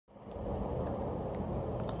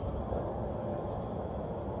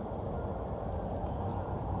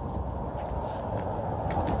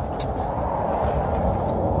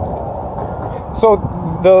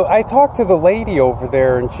So I talked to the lady over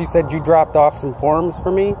there, and she said you dropped off some forms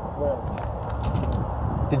for me.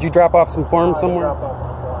 Where? Did you drop off some forms somewhere? I dropped off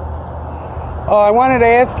my form. I wanted to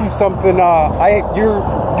ask you something.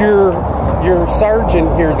 Your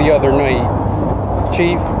sergeant here the other night,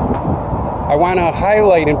 Chief. I want to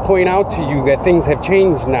highlight and point out to you that things have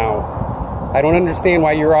changed now. I don't understand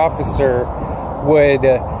why your officer would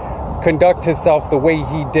conduct himself the way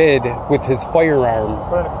he did with his firearm.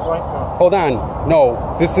 Hold on.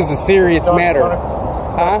 No, this is a serious matter.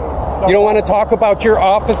 Huh? You don't want to talk about your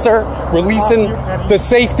officer releasing the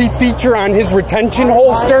safety feature on his retention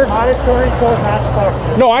holster?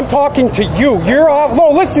 No, I'm talking to you. No,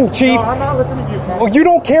 listen, Chief. No, I'm not listening to you, Kenny. Well, you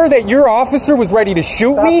don't care that your officer was ready to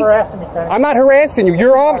shoot me? Stop harassing me, Kenny. I'm not harassing you.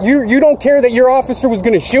 You don't care that your officer was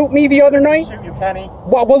going to shoot me the other night? Shoot you, Kenny.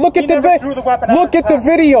 Well, look at the video. Look at the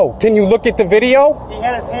video. Can you look at the video? He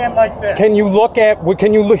had his hand like this. Can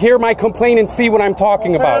you hear my complaint and see what I'm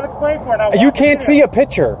talking about? You can't see a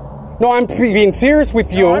picture. No, I'm being serious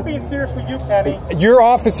with you. No, I'm being serious with you, Kenny. Your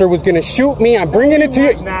officer was going to shoot me. I'm bringing it to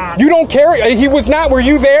you. Not. You don't care? He was not. Were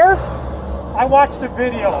you there? I watched the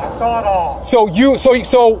video. I saw it all. So you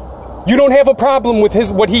don't have a problem with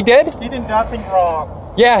what he did? He did nothing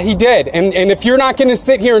wrong. Yeah, he did. And if you're not going to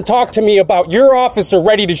sit here and talk to me about your officer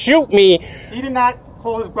ready to shoot me. He did not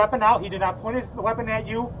pull his weapon out. He did not point his weapon at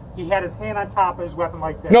you. He had his hand on top of his weapon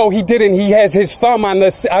like this. No, he didn't. He has his thumb on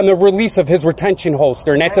the release of his retention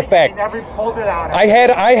holster, and that's a fact. He never pulled it out.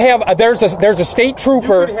 There's a state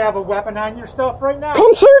trooper. You could have a weapon on yourself right now.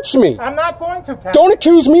 Come search me. I'm not going to, Kenny. Don't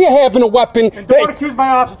accuse me of having a weapon. And don't accuse my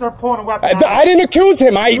officer of pulling a weapon out. I didn't accuse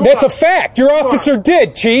him. That's a fact. Your officer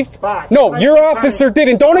did, Chief. Bye. No, your officer did.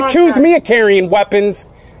 And don't accuse me of carrying weapons,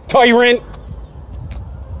 Tyrant.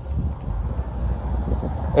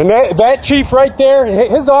 And that chief right there,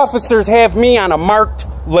 his officers have me on a marked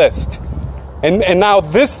list. And now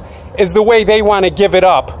this is the way they want to give it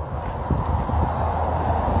up.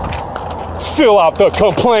 Fill out the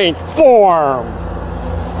complaint form.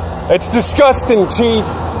 It's disgusting, Chief.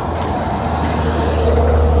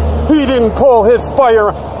 He didn't pull his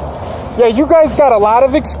fire. Yeah, you guys got a lot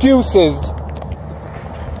of excuses.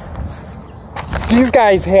 These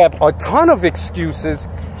guys have a ton of excuses.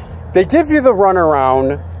 They give you the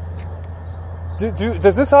runaround.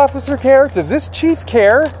 Does this officer care? Does this chief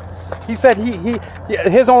care? He said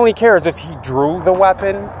his only care is if he drew the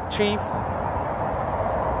weapon, Chief.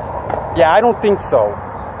 Yeah, I don't think so.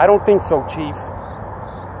 I don't think so, Chief.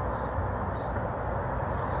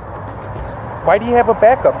 Why do you have a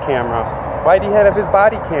backup camera? Why do you have his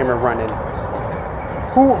body camera running?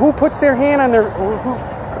 Who puts their hand on their...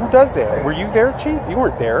 Who does that? Were you there, Chief? You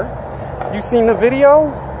weren't there. You seen the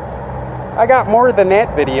video? I got more than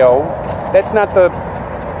that video. That's not the...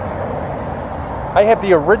 I have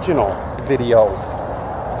the original video.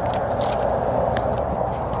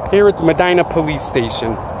 Here at the Medina Police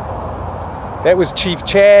Station. That was Chief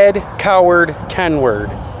Chad Coward Kenward.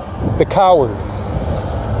 The Coward.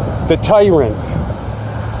 The Tyrant.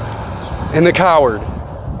 And the Coward.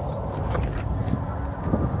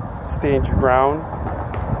 Stand your ground.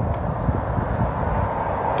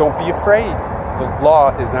 Don't be afraid. The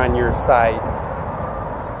law is on your side.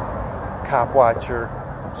 Cop watcher,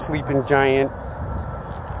 sleeping giant.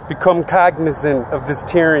 Become cognizant of this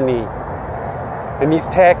tyranny and these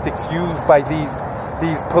tactics used by these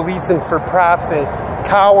policing for profit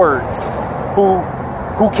cowards who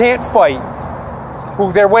can't fight,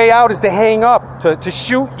 who their way out is to hang up, to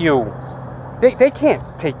shoot you. They can't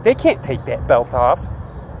take that belt off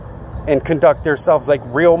and conduct themselves like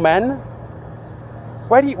real men.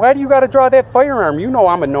 Why do you got to draw that firearm? You know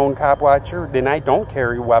I'm a known cop watcher, and I don't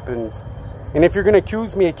carry weapons. And if you're going to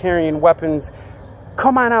accuse me of carrying weapons,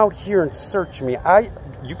 come on out here and search me.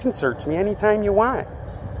 You can search me anytime you want.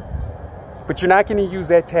 But you're not going to use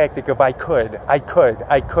that tactic of I could.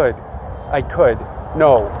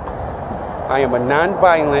 No. I am a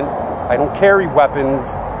non-violent, I don't carry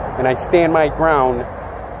weapons, and I stand my ground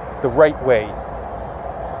the right way.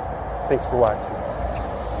 Thanks for watching.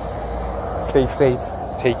 Stay safe.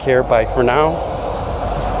 Take care. Bye for now.